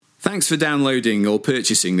Thanks for downloading or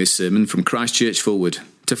purchasing this sermon from Christ Church Fulwood.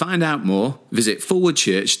 To find out more, visit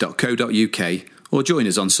fulwoodchurch.co.uk or join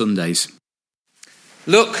us on Sundays.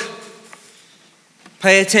 Look,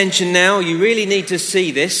 pay attention now. You really need to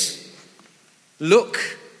see this. Look,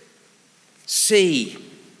 see.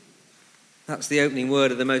 That's the opening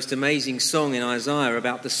word of the most amazing song in Isaiah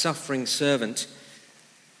about the suffering servant.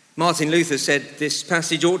 Martin Luther said this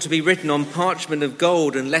passage ought to be written on parchment of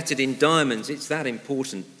gold and lettered in diamonds. It's that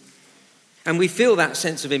important. And we feel that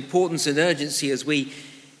sense of importance and urgency as we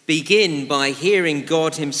begin by hearing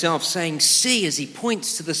God himself saying, see, as he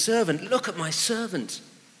points to the servant, look at my servant.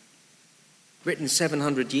 Written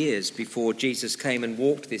 700 years before Jesus came and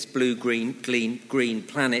walked this blue-green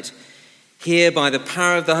planet. Here, by the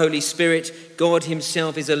power of the Holy Spirit, God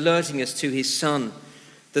himself is alerting us to his Son,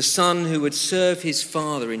 the Son who would serve his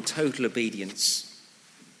Father in total obedience.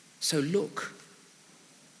 So look.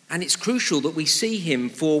 And it's crucial that we see him,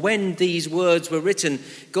 for when these words were written,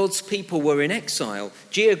 God's people were in exile,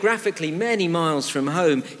 geographically many miles from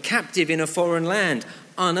home, captive in a foreign land,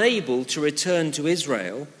 unable to return to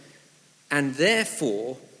Israel, and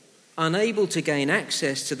therefore unable to gain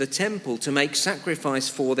access to the temple to make sacrifice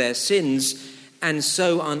for their sins, and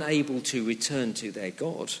so unable to return to their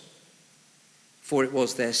God. For it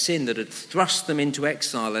was their sin that had thrust them into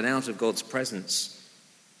exile and out of God's presence.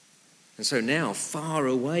 And so now, far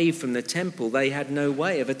away from the temple, they had no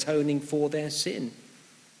way of atoning for their sin.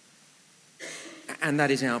 And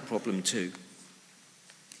that is our problem too.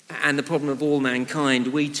 And the problem of all mankind.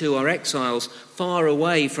 We too are exiles, far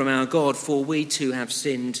away from our God, for we too have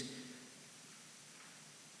sinned.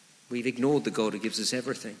 We've ignored the God who gives us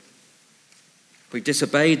everything. We've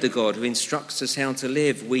disobeyed the God who instructs us how to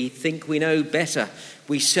live. We think we know better.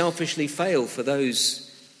 We selfishly fail for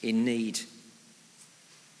those in need.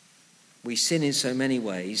 We sin in so many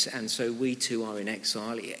ways, and so we too are in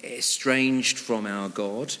exile, estranged from our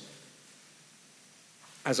God.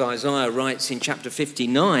 As Isaiah writes in chapter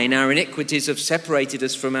 59, our iniquities have separated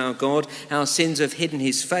us from our God. Our sins have hidden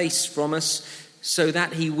his face from us so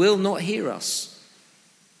that he will not hear us.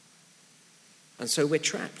 And so we're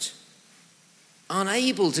trapped,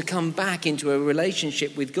 unable to come back into a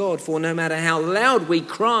relationship with God, for no matter how loud we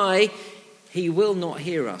cry, he will not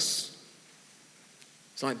hear us.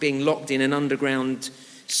 It's like being locked in an underground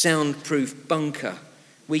soundproof bunker.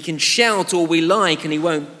 We can shout all we like and he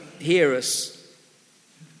won't hear us.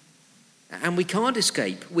 And we can't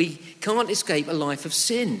escape. We can't escape a life of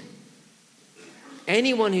sin.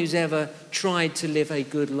 Anyone who's ever tried to live a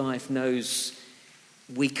good life knows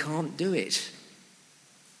we can't do it.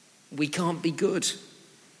 We can't be good.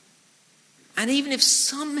 And even if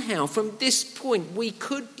somehow from this point we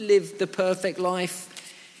could live the perfect life,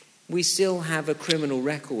 we still have a criminal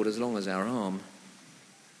record as long as our arm.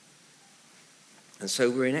 And so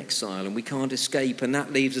we're in exile and we can't escape, and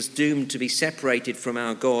that leaves us doomed to be separated from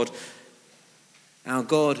our God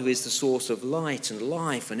who is the source of light and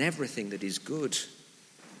life and everything that is good.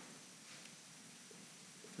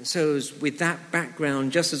 And so with that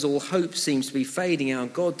background, just as all hope seems to be fading, our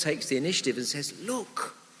God takes the initiative and says,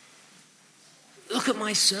 look at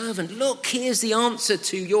my servant. Look, here's the answer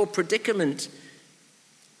to your predicament.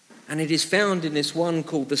 And it is found in this one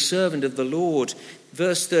called the servant of the Lord.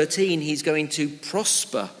 Verse 13, he's going to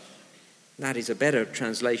prosper. That is a better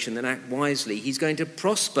translation than act wisely. He's going to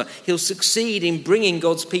prosper. He'll succeed in bringing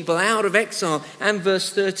God's people out of exile. And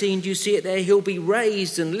verse 13, do you see it there? He'll be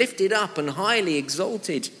raised and lifted up and highly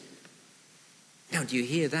exalted. Now, do you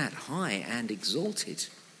hear that? High and exalted.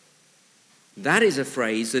 That is a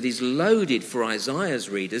phrase that is loaded for Isaiah's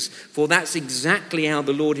readers, for that's exactly how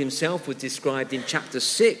the Lord himself was described in chapter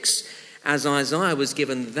 6, as Isaiah was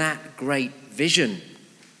given that great vision.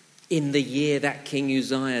 In the year that King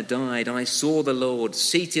Uzziah died, I saw the Lord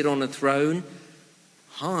seated on a throne,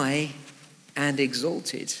 high and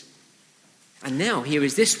exalted. And now here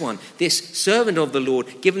is this one, this servant of the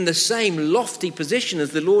Lord, given the same lofty position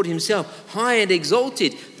as the Lord himself, high and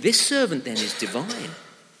exalted. This servant then is divine.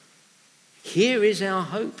 Here is our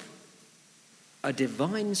hope, a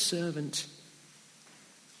divine servant.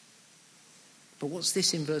 But what's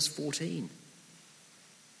this in verse 14?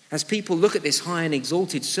 As people look at this high and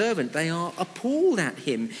exalted servant, they are appalled at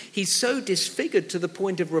him. He's so disfigured to the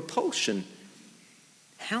point of repulsion.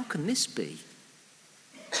 How can this be?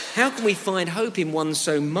 How can we find hope in one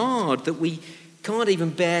so marred that we can't even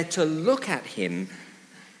bear to look at him?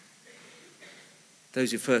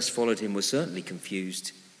 Those who first followed him were certainly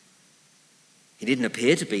confused. He didn't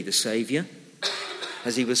appear to be the Saviour.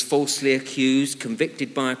 as he was falsely accused,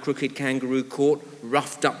 convicted by a crooked kangaroo court,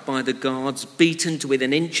 roughed up by the guards, beaten to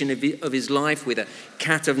within an inch of his life with a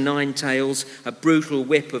cat of nine tails, a brutal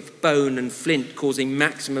whip of bone and flint causing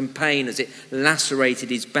maximum pain as it lacerated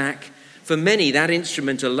his back. For many, that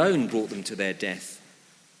instrument alone brought them to their death.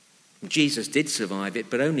 Jesus did survive it,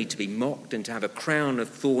 but only to be mocked and to have a crown of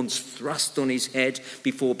thorns thrust on his head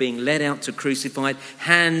before being led out to crucified,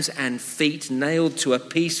 hands and feet nailed to a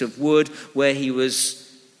piece of wood where he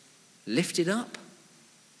was lifted up,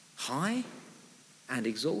 high and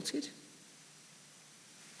exalted.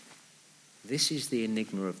 This is the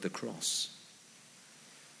enigma of the cross.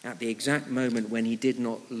 At the exact moment when he did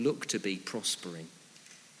not look to be prospering,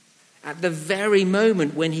 at the very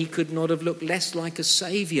moment when he could not have looked less like a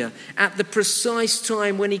saviour, at the precise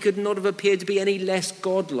time when he could not have appeared to be any less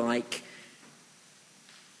godlike,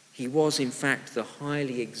 he was in fact the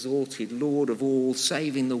highly exalted Lord of all,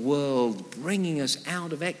 saving the world, bringing us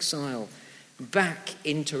out of exile, back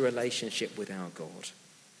into relationship with our God.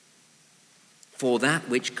 For that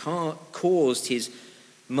which caused his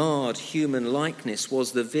marred human likeness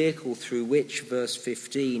was the vehicle through which, verse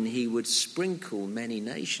 15, he would sprinkle many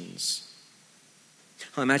nations.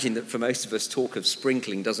 I imagine that for most of us, talk of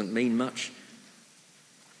sprinkling doesn't mean much.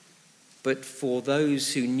 But for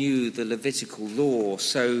those who knew the Levitical law,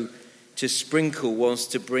 so to sprinkle was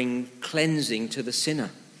to bring cleansing to the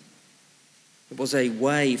sinner. It was a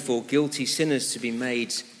way for guilty sinners to be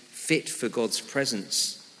made fit for God's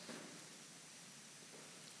presence.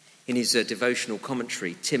 In his devotional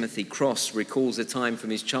commentary, Timothy Cross recalls a time from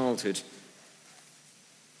his childhood.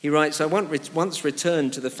 He writes, "I once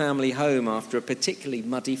returned to the family home after a particularly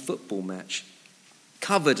muddy football match.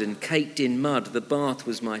 Covered and caked in mud, the bath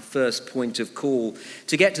was my first point of call.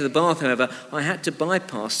 To get to the bath, however, I had to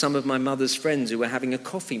bypass some of my mother's friends who were having a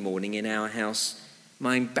coffee morning in our house.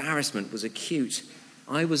 My embarrassment was acute.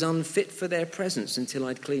 I was unfit for their presence until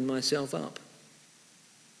I'd cleaned myself up.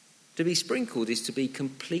 To be sprinkled is to be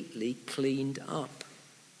completely cleaned up.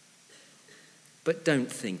 But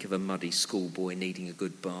don't think of a muddy schoolboy needing a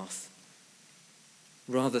good bath.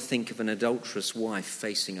 Rather think of an adulterous wife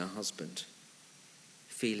facing her husband,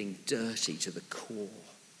 feeling dirty to the core,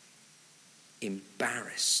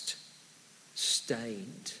 embarrassed,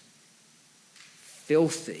 stained,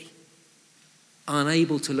 filthy,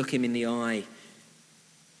 unable to look him in the eye,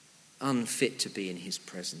 unfit to be in his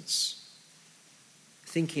presence.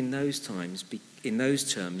 Think in those terms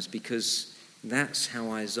because that's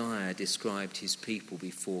how Isaiah described his people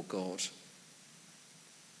before God.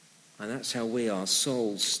 And that's how we are,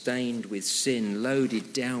 souls stained with sin,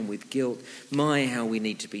 loaded down with guilt. My, how we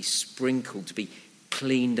need to be sprinkled, to be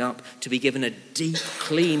cleaned up, to be given a deep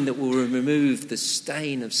clean that will remove the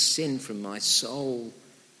stain of sin from my soul.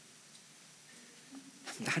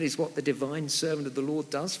 That is what the divine servant of the Lord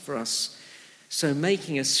does for us. So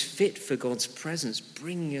making us fit for God's presence,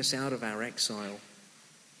 bringing us out of our exile.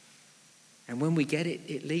 And when we get it,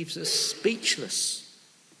 it leaves us speechless.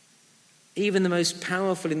 Even the most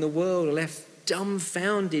powerful in the world are left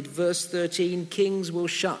dumbfounded. Verse 13, kings will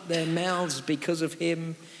shut their mouths because of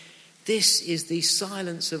him. This is the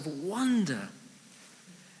silence of wonder.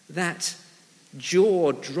 That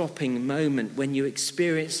jaw-dropping moment when you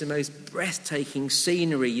experience the most breathtaking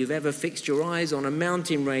scenery you've ever fixed your eyes on, a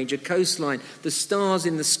mountain range, a coastline, the stars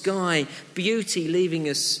in the sky, beauty leaving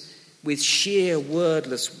us with sheer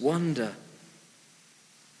wordless wonder.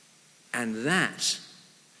 And that,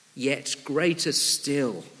 yet greater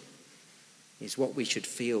still, is what we should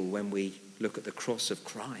feel when we look at the cross of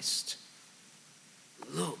Christ.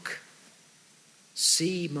 Look,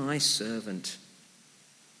 see my servant,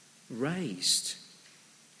 raised,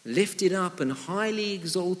 lifted up and highly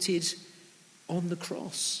exalted on the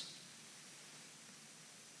cross.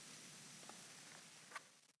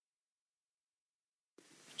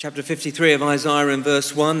 Chapter 53 of Isaiah and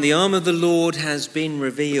verse 1, the arm of the Lord has been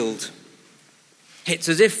revealed. It's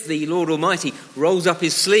as if the Lord Almighty rolls up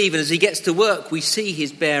his sleeve and as he gets to work we see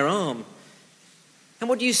his bare arm. And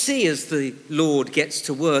what do you see as the Lord gets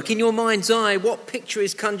to work? In your mind's eye, what picture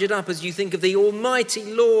is conjured up as you think of the Almighty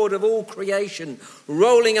Lord of all creation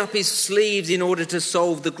rolling up his sleeves in order to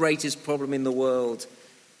solve the greatest problem in the world?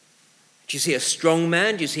 Do you see a strong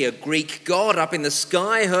man? Do you see a Greek god up in the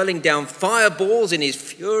sky hurling down fireballs in his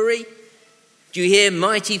fury? Do you hear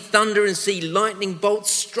mighty thunder and see lightning bolts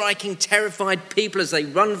striking terrified people as they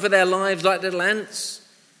run for their lives like little ants?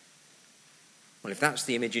 Well, if that's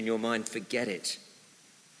the image in your mind, forget it.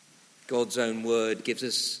 God's own word gives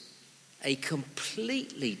us a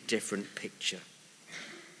completely different picture.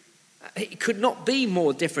 It could not be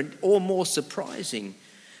more different or more surprising.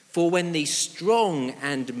 For when the strong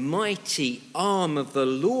and mighty arm of the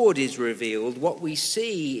Lord is revealed, what we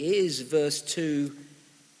see is, verse 2,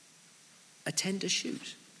 a tender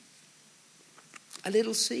shoot, a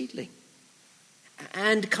little seedling.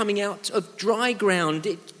 And coming out of dry ground,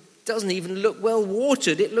 it doesn't even look well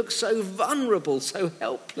watered. It looks so vulnerable, so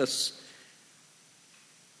helpless.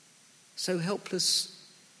 So helpless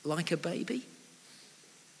like a baby.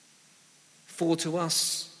 For to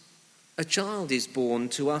us a child is born,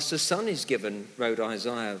 to us a son is given, wrote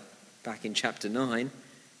Isaiah back in chapter 9.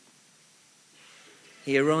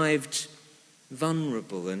 He arrived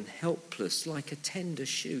vulnerable and helpless like a tender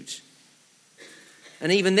shoot.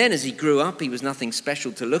 And even then, as he grew up, he was nothing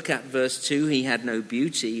special to look at. Verse 2, he had no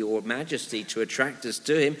beauty or majesty to attract us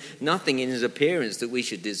to him, nothing in his appearance that we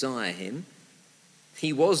should desire him.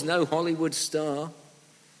 He was no Hollywood star.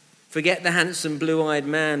 Forget the handsome blue-eyed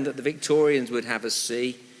man that the Victorians would have us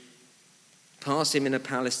see. Pass him in a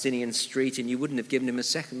Palestinian street and you wouldn't have given him a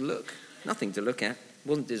second look. Nothing to look at.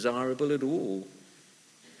 Wasn't desirable at all.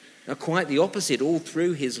 Now, quite the opposite. All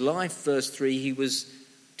through his life, verse 3, he was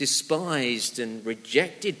despised and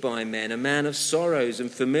rejected by men, a man of sorrows and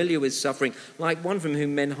familiar with suffering, like one from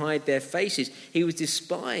whom men hide their faces. He was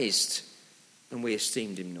despised and we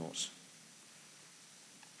esteemed him not.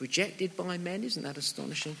 Rejected by men, isn't that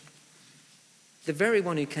astonishing? The very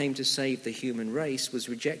one who came to save the human race was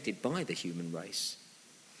rejected by the human race.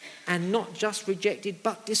 And not just rejected,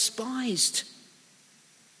 but despised.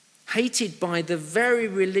 Hated by the very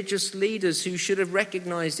religious leaders who should have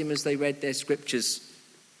recognized him as they read their scriptures.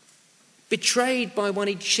 Betrayed by one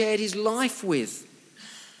he'd shared his life with.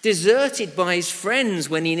 Deserted by his friends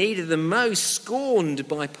when he needed them most. Scorned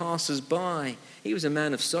by passers-by. He was a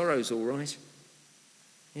man of sorrows, all right.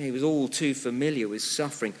 Yeah, he was all too familiar with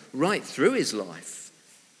suffering right through his life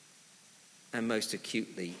and most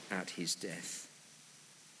acutely at his death.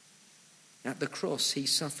 At the cross, he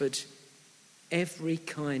suffered every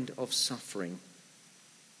kind of suffering.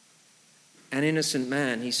 An innocent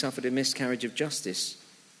man, he suffered a miscarriage of justice.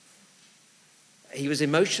 He was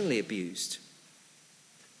emotionally abused.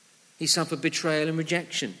 He suffered betrayal and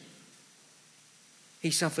rejection. He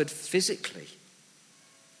suffered physically.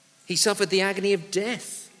 He suffered the agony of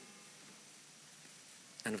death.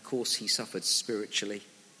 And of course, he suffered spiritually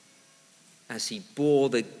as he bore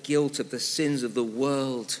the guilt of the sins of the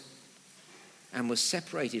world and was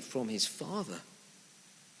separated from his Father.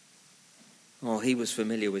 Oh, he was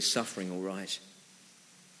familiar with suffering, all right.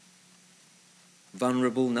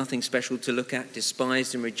 Vulnerable, nothing special to look at,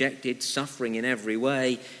 despised and rejected, suffering in every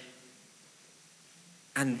way.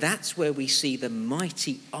 And that's where we see the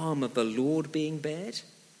mighty arm of the Lord being bared.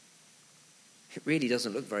 It really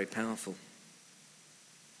doesn't look very powerful.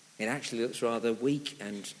 It actually looks rather weak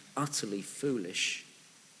and utterly foolish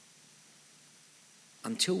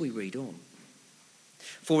until we read on.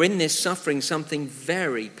 For in this suffering, something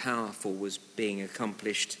very powerful was being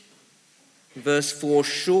accomplished. Verse 4,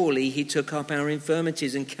 surely he took up our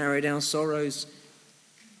infirmities and carried our sorrows.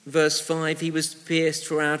 Verse 5, he was pierced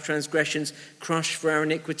for our transgressions, crushed for our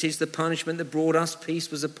iniquities. The punishment that brought us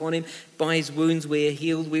peace was upon him. By his wounds we are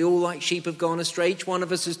healed. We all like sheep have gone astray. Each one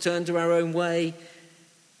of us has turned to our own way.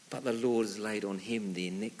 But the Lord has laid on him the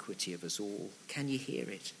iniquity of us all. Can you hear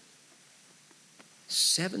it?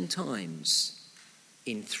 7 times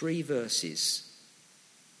in 3 verses,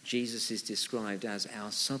 Jesus is described as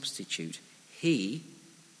our substitute. He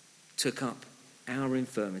took up our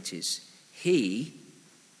infirmities. He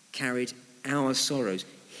carried our sorrows.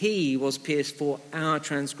 He was pierced for our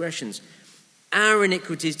transgressions. Our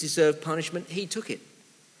iniquities deserve punishment. He took it.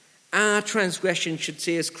 Our transgression should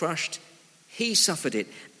see us crushed. He suffered it.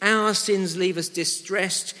 Our sins leave us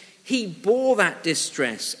distressed. He bore that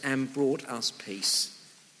distress and brought us peace.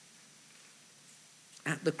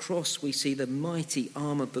 At the cross, we see the mighty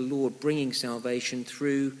arm of the Lord bringing salvation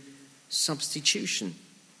through substitution,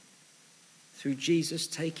 through Jesus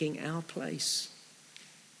taking our place.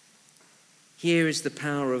 Here is the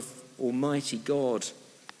power of Almighty God.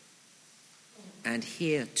 And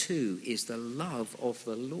here too is the love of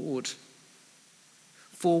the Lord.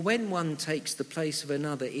 For when one takes the place of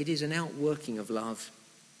another, it is an outworking of love.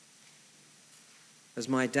 As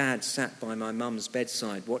my dad sat by my mum's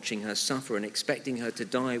bedside, watching her suffer and expecting her to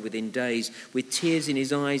die within days, with tears in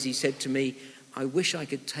his eyes, he said to me, I wish I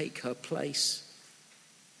could take her place.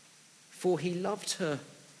 For he loved her.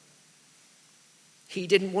 He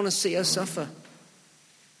didn't want to see her suffer.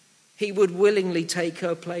 He would willingly take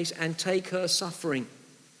her place and take her suffering.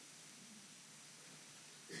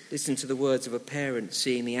 Listen to the words of a parent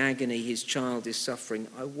seeing the agony his child is suffering.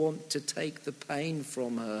 I want to take the pain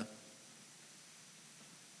from her.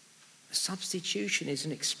 Substitution is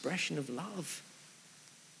an expression of love.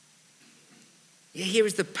 Here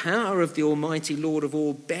is the power of the Almighty Lord of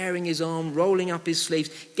all, bearing his arm, rolling up his sleeves,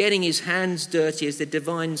 getting his hands dirty as the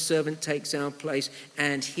divine servant takes our place.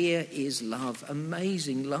 And here is love,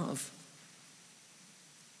 amazing love.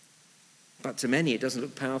 But to many it doesn't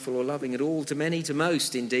look powerful or loving at all. To many, to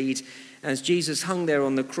most indeed. As Jesus hung there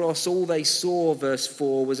on the cross, all they saw, verse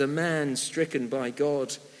 4, was a man stricken by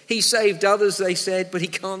God. He saved others, they said, but he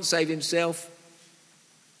can't save himself.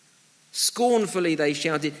 Scornfully they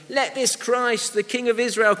shouted, "Let this Christ, the King of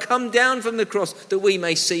Israel, come down from the cross that we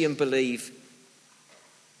may see and believe."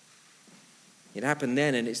 It happened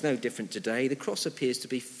then, and it's no different today. The cross appears to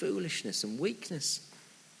be foolishness and weakness.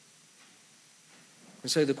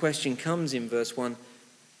 And so the question comes in verse 1,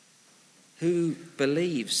 who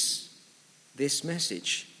believes this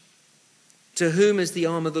message? To whom has the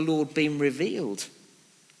arm of the Lord been revealed?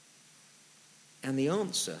 And the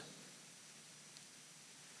answer,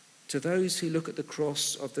 to those who look at the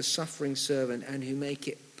cross of the suffering servant and who make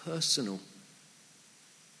it personal.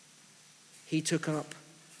 He took up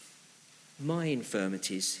my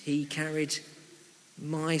infirmities. He carried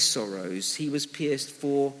my sorrows. He was pierced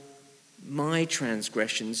for my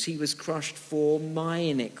transgressions. He was crushed for my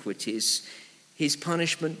iniquities. His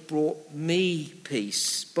punishment brought me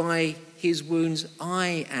peace. By his wounds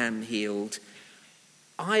I am healed.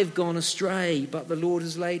 I've gone astray, but the Lord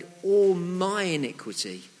has laid all my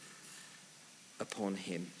iniquity upon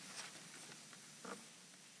him.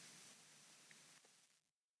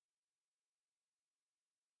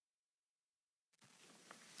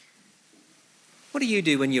 What do you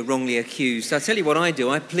do when you're wrongly accused? I'll tell you what I do.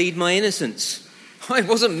 I plead my innocence. It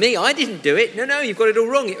wasn't me. I didn't do it. No, you've got it all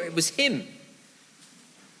wrong. It was him.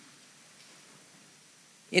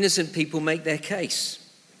 Innocent people make their case.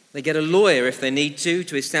 They get a lawyer if they need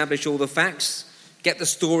to establish all the facts, get the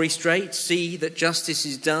story straight, see that justice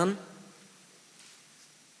is done.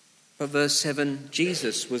 But verse 7,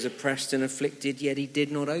 Jesus was oppressed and afflicted, yet he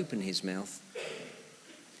did not open his mouth.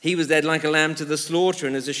 He was led like a lamb to the slaughter,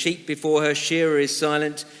 and as a sheep before her shearer is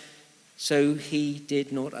silent, so he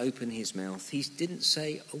did not open his mouth. He didn't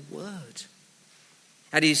say a word.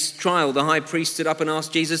 At his trial, the high priest stood up and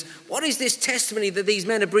asked Jesus, "What is this testimony that these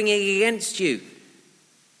men are bringing against you?"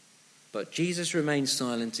 But Jesus remained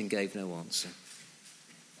silent and gave no answer.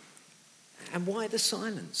 And why the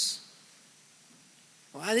silence?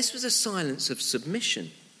 Well, this was a silence of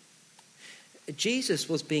submission. Jesus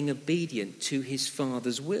was being obedient to his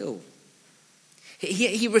Father's will.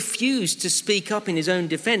 He refused to speak up in his own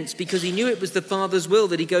defense because he knew it was the Father's will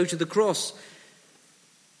that he go to the cross.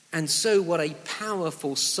 And so what a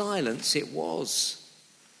powerful silence it was.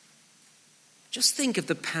 Just think of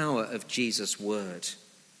the power of Jesus' word.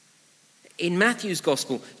 In Matthew's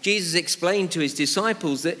Gospel, Jesus explained to his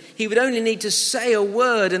disciples that he would only need to say a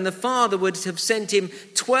word and the Father would have sent him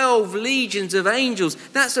 12 legions of angels.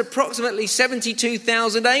 That's approximately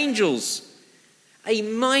 72,000 angels. A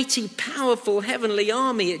mighty, powerful heavenly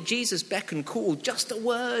army at Jesus' beck and call. Just a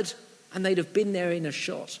word, and they'd have been there in a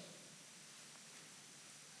shot.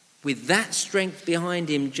 With that strength behind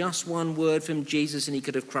him, just one word from Jesus and he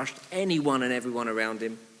could have crushed anyone and everyone around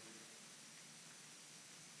him.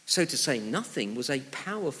 So to say nothing was a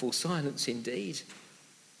powerful silence indeed.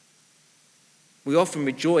 We often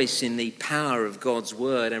rejoice in the power of God's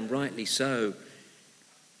word, and rightly so.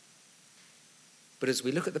 But as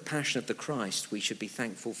we look at the passion of the Christ, we should be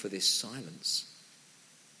thankful for this silence.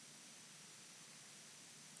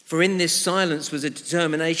 For in this silence was a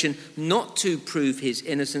determination not to prove his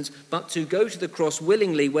innocence, but to go to the cross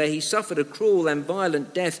willingly, where he suffered a cruel and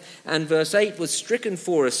violent death, and verse 8 was stricken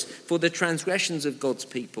for us for the transgressions of God's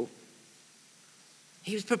people.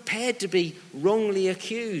 He was prepared to be wrongly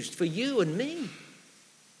accused for you and me.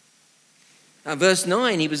 At verse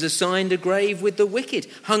 9, he was assigned a grave with the wicked,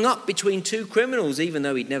 hung up between two criminals, even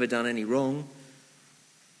though he'd never done any wrong.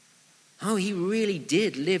 Oh, he really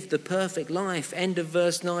did live the perfect life. End of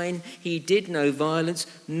verse 9. He did no violence.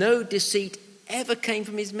 No deceit ever came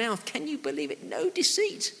from his mouth. Can you believe it? No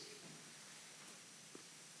deceit.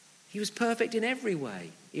 He was perfect in every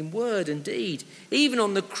way, in word and deed. Even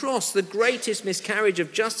on the cross, the greatest miscarriage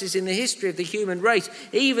of justice in the history of the human race,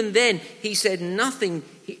 even then he said nothing.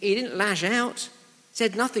 He didn't lash out,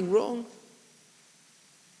 said nothing wrong.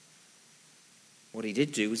 What he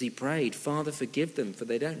did do was he prayed, "Father, forgive them, for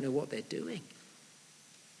they don't know what they're doing."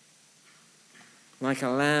 Like a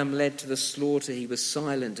lamb led to the slaughter, he was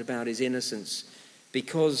silent about his innocence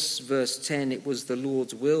because, verse 10, it was the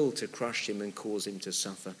Lord's will to crush him and cause him to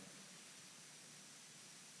suffer.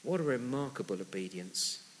 What a remarkable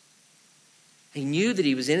obedience. He knew that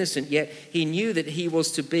he was innocent, yet he knew that he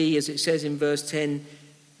was to be, as it says in verse 10,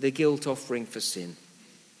 the guilt offering for sin.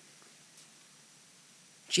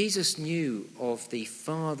 Jesus knew of the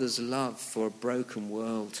Father's love for a broken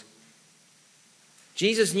world.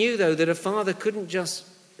 Jesus knew, though, that a father couldn't just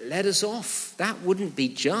let us off. That wouldn't be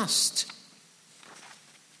just.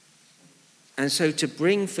 And so to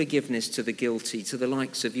bring forgiveness to the guilty, to the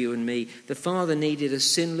likes of you and me, the Father needed a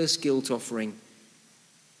sinless guilt offering.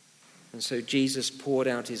 And so Jesus poured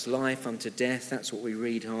out his life unto death. That's what we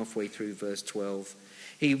read halfway through verse 12.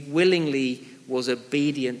 He willingly was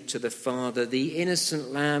obedient to the Father. The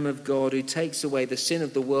innocent Lamb of God who takes away the sin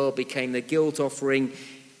of the world became the guilt offering.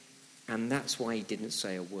 And that's why he didn't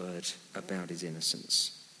say a word about his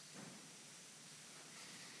innocence.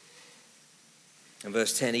 In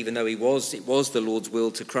verse 10, even though it was the Lord's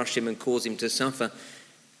will to crush him and cause him to suffer,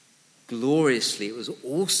 gloriously it was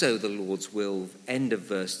also the Lord's will, end of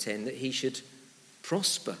verse 10, that he should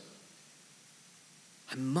prosper.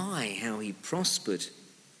 And my, how he prospered.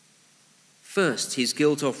 First, his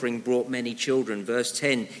guilt offering brought many children. Verse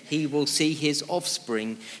 10, he will see his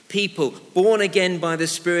offspring, people born again by the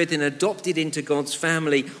Spirit and adopted into God's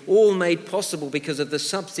family, all made possible because of the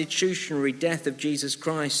substitutionary death of Jesus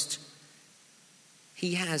Christ.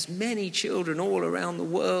 He has many children all around the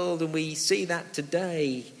world, and we see that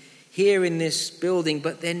today here in this building,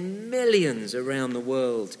 but then millions around the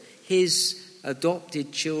world. His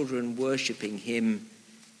adopted children worshipping him,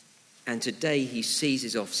 and today he sees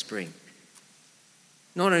his offspring.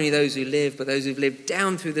 Not only those who live, but those who've lived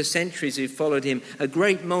down through the centuries who've followed him, a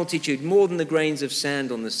great multitude, more than the grains of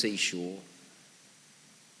sand on the seashore.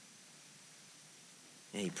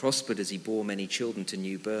 He prospered as he bore many children to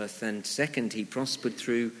new birth. And second, he prospered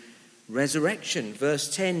through resurrection.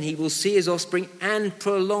 Verse 10, he will see his offspring and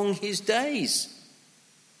prolong his days.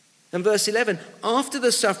 And verse 11, after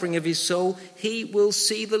the suffering of his soul, he will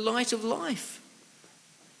see the light of life.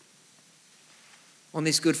 On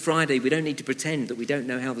this Good Friday, we don't need to pretend that we don't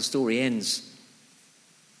know how the story ends.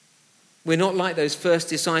 We're not like those first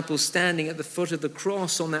disciples standing at the foot of the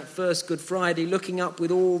cross on that first Good Friday, looking up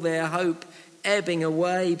with all their hope ebbing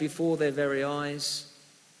away before their very eyes.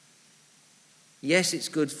 Yes, it's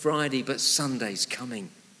Good Friday, but Sunday's coming.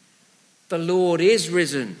 The Lord is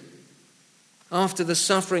risen. After the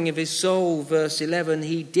suffering of his soul, verse 11,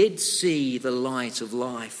 he did see the light of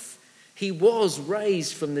life. He was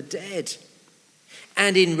raised from the dead.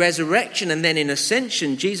 And in resurrection and then in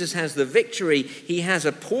ascension, Jesus has the victory. He has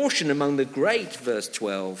a portion among the great, verse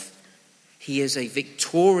 12. He is a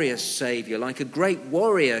victorious Saviour, like a great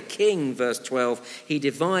warrior, king, verse 12. He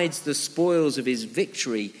divides the spoils of his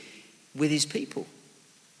victory with his people.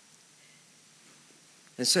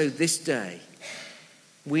 And so this day,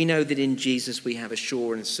 we know that in Jesus we have a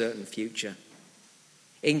sure and certain future.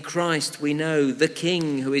 In Christ we know the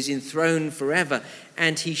King who is enthroned forever,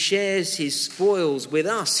 and he shares his spoils with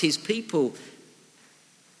us, his people.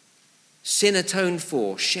 Sin atoned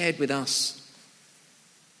for, shared with us.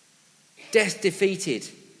 Death defeated,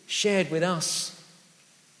 shared with us.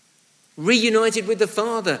 Reunited with the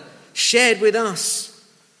Father, shared with us.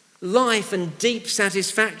 Life and deep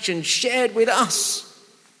satisfaction, shared with us.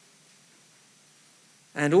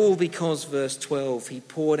 And all because, verse 12, he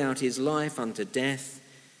poured out his life unto death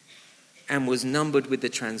and was numbered with the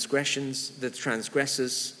transgressors,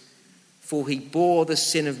 for he bore the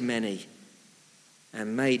sin of many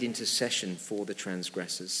and made intercession for the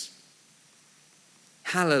transgressors.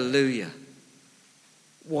 Hallelujah.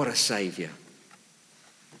 What a Saviour.